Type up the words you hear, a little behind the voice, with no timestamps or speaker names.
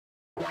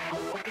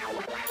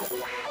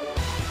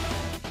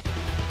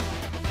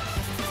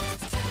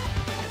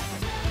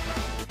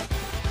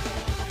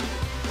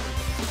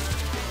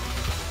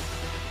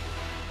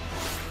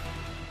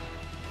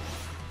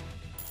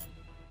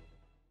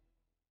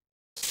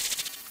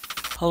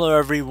Hello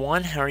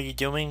everyone, how are you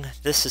doing?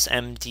 This is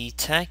MD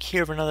Tech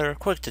here with another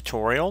quick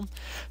tutorial.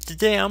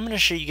 Today I'm going to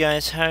show you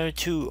guys how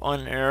to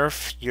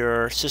unearth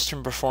your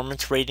system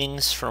performance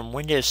ratings from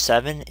Windows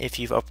 7 if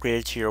you've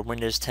upgraded to your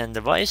Windows 10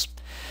 device.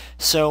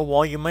 So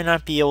while you might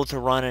not be able to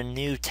run a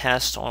new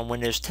test on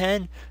Windows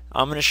 10,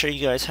 I'm going to show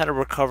you guys how to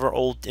recover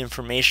old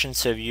information.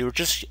 So if you're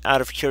just out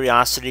of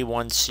curiosity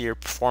want to see your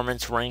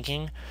performance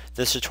ranking,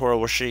 this tutorial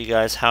will show you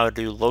guys how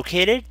to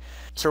locate it.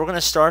 So we're going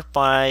to start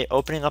by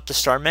opening up the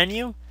Start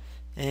menu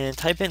and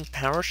type in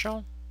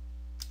PowerShell.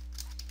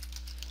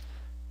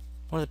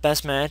 One of the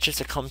best matches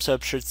that comes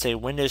up should say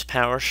Windows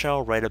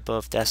PowerShell right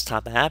above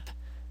Desktop App.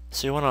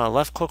 So you want to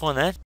left click on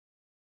that.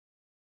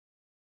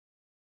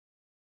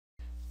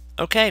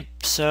 Okay,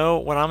 so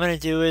what I'm going to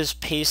do is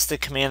paste the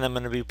command I'm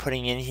going to be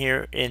putting in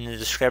here in the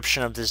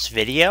description of this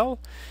video.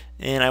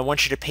 And I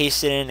want you to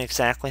paste it in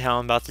exactly how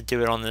I'm about to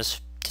do it on this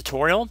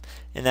tutorial.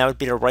 And that would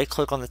be to right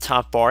click on the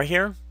top bar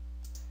here.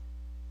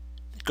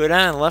 Go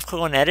down and left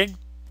click on Edit.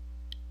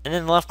 And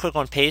then left click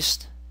on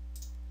Paste.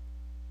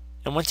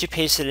 And once you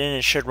paste it in,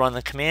 it should run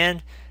the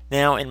command.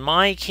 Now in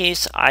my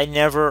case, I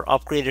never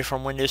upgraded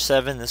from Windows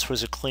 7. This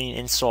was a clean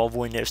install of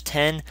Windows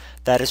 10.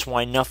 That is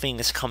why nothing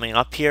is coming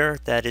up here.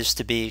 That is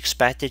to be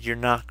expected. You're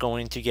not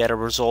going to get a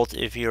result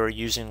if you're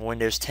using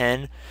Windows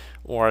 10,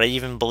 or I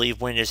even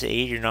believe Windows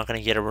 8, you're not going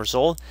to get a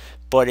result.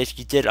 But if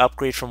you did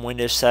upgrade from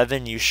Windows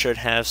 7, you should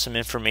have some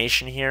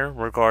information here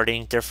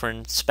regarding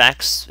different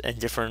specs and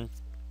different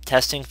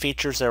testing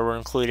features that were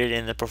included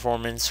in the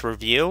performance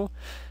review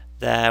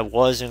that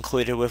was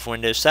included with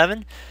Windows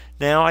 7.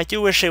 Now I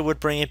do wish they would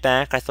bring it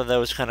back. I thought that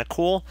was kind of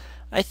cool.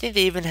 I think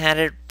they even had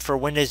it for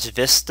Windows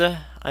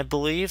Vista, I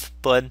believe.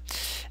 But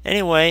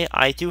anyway,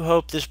 I do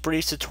hope this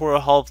brief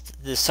tutorial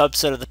helped the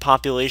subset of the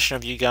population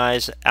of you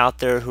guys out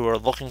there who are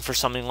looking for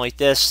something like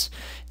this.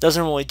 It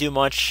doesn't really do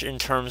much in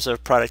terms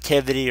of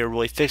productivity or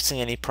really fixing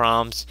any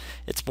problems.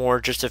 It's more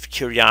just of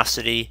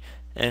curiosity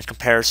and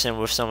comparison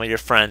with some of your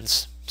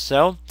friends.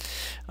 So,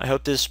 I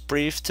hope this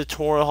brief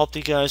tutorial helped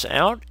you guys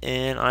out,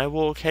 and I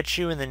will catch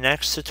you in the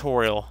next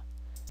tutorial.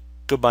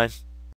 Goodbye.